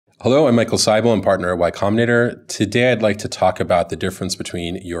Hello, I'm Michael Seibel. I'm partner at Y Combinator. Today, I'd like to talk about the difference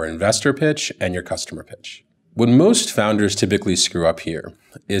between your investor pitch and your customer pitch. What most founders typically screw up here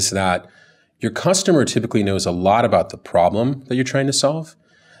is that your customer typically knows a lot about the problem that you're trying to solve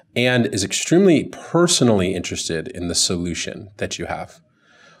and is extremely personally interested in the solution that you have.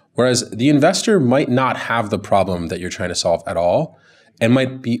 Whereas the investor might not have the problem that you're trying to solve at all and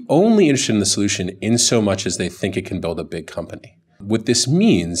might be only interested in the solution in so much as they think it can build a big company. What this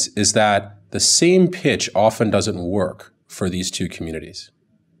means is that the same pitch often doesn't work for these two communities.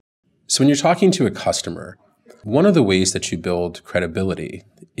 So when you're talking to a customer, one of the ways that you build credibility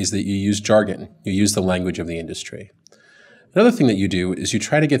is that you use jargon. You use the language of the industry. Another thing that you do is you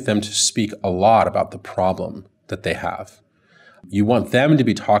try to get them to speak a lot about the problem that they have. You want them to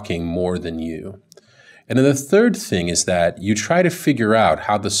be talking more than you. And then the third thing is that you try to figure out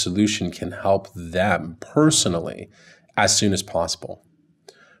how the solution can help them personally as soon as possible.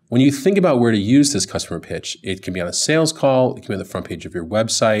 When you think about where to use this customer pitch, it can be on a sales call, it can be on the front page of your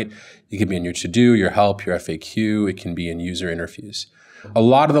website, it can be in your to-do, your help, your FAQ, it can be in user interviews. A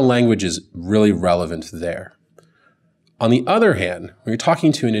lot of the language is really relevant there. On the other hand, when you're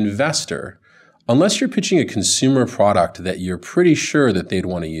talking to an investor, unless you're pitching a consumer product that you're pretty sure that they'd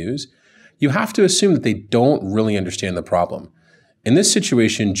want to use, you have to assume that they don't really understand the problem. In this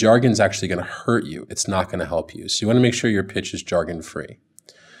situation, jargon's actually going to hurt you. It's not going to help you. So you want to make sure your pitch is jargon-free.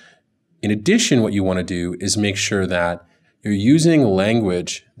 In addition, what you want to do is make sure that you're using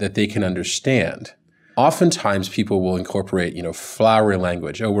language that they can understand. Oftentimes, people will incorporate, flowery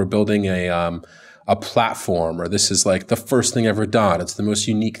language. Oh, we're building a platform, or this is like the first thing ever done. It's the most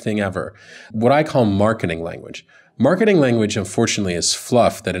unique thing ever. What I call marketing language. Marketing language, unfortunately, is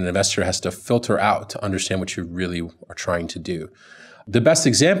fluff that an investor has to filter out to understand what you really are trying to do. The best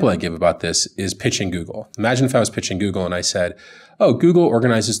example I give about this is pitching Google. Imagine if I was pitching Google and I said, oh, Google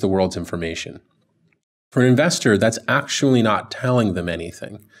organizes the world's information. For an investor, that's actually not telling them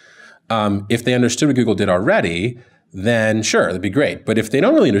anything. If they understood what Google did already, then sure, that'd be great. But if they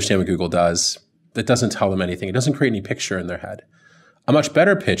don't really understand what Google does, that doesn't tell them anything. It doesn't create any picture in their head. A much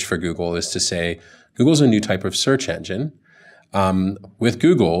better pitch for Google is to say, Google's a new type of search engine. With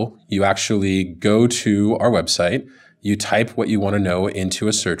Google, you actually go to our website, you type what you want to know into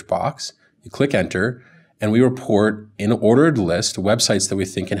a search box, you click enter, and we report in ordered list websites that we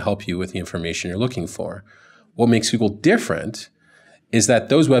think can help you with the information you're looking for. What makes Google different is that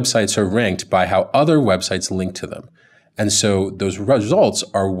those websites are ranked by how other websites link to them. And so those results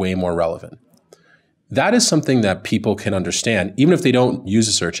are way more relevant. That is something that people can understand, even if they don't use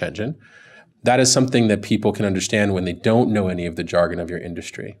a search engine. That is something that people can understand when they don't know any of the jargon of your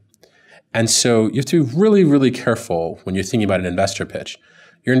industry. And so you have to be really, really careful when you're thinking about an investor pitch.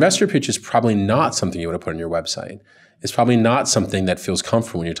 Your investor pitch is probably not something you want to put on your website. It's probably not something that feels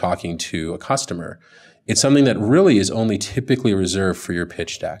comfortable when you're talking to a customer. It's something that really is only typically reserved for your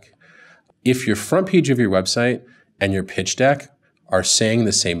pitch deck. If your front page of your website and your pitch deck are saying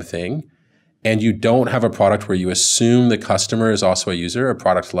the same thing, and you don't have a product where you assume the customer is also a user, a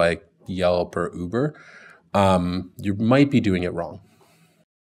product like Yelp or Uber, you might be doing it wrong.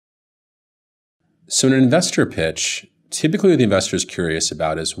 So in an investor pitch, typically what the investor is curious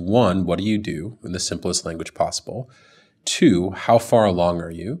about is, one, what do you do in the simplest language possible? Two, how far along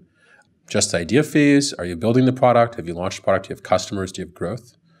are you? Just the idea phase? Are you building the product? Have you launched the product? Do you have customers? Do you have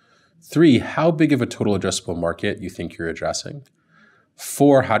growth? Three, how big of a total addressable market you think you're addressing?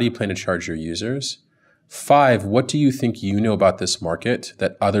 Four, how do you plan to charge your users? Five, what do you think you know about this market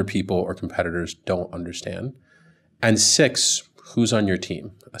that other people or competitors don't understand? And six, who's on your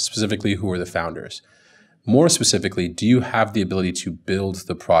team? Specifically, who are the founders? More specifically, do you have the ability to build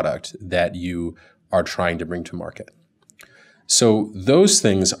the product that you are trying to bring to market? So those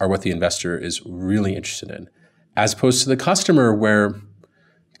things are what the investor is really interested in, as opposed to the customer, where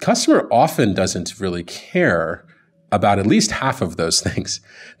the customer often doesn't really care about at least half of those things.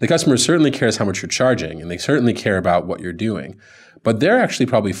 The customer certainly cares how much you're charging, and they certainly care about what you're doing. But they're actually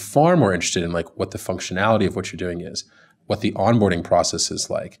probably far more interested in what the functionality of what you're doing is, what the onboarding process is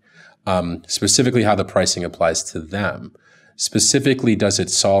like, specifically how the pricing applies to them. Specifically, does it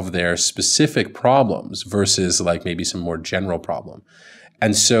solve their specific problems versus maybe some more general problem?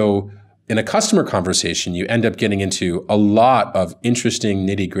 And so in a customer conversation, you end up getting into a lot of interesting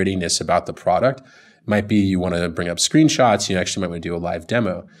nitty-grittiness about the product. Might be you want to bring up screenshots, you actually might want to do a live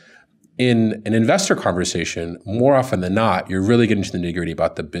demo. In an investor conversation, more often than not, you're really getting to the nitty-gritty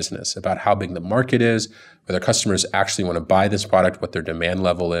about the business, about how big the market is, whether customers actually want to buy this product, what their demand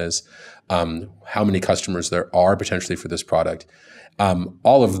level is, how many customers there are potentially for this product.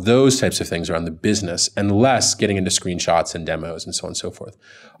 All of those types of things around the business, and less getting into screenshots and demos and so on and so forth.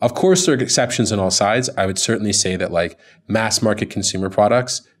 Of course, there are exceptions on all sides. I would certainly say that like mass market consumer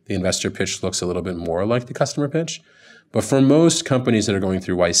products, the investor pitch looks a little bit more like the customer pitch. But for most companies that are going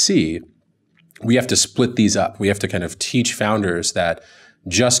through YC, we have to split these up. We have to kind of teach founders that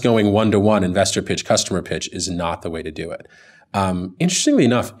just going one-to-one investor pitch, customer pitch is not the way to do it. Interestingly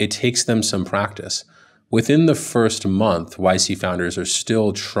enough, it takes them some practice. Within the first month, YC founders are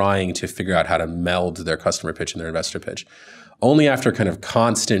still trying to figure out how to meld their customer pitch and their investor pitch. Only after kind of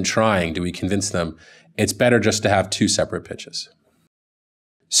constant trying do we convince them it's better just to have two separate pitches.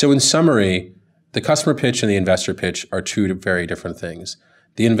 So in summary, the customer pitch and the investor pitch are two very different things.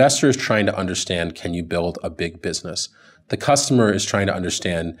 The investor is trying to understand, can you build a big business? The customer is trying to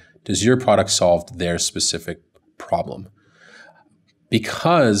understand, does your product solve their specific problem?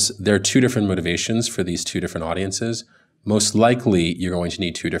 Because there are two different motivations for these two different audiences, most likely you're going to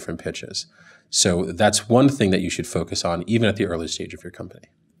need two different pitches. So that's one thing that you should focus on even at the early stage of your company.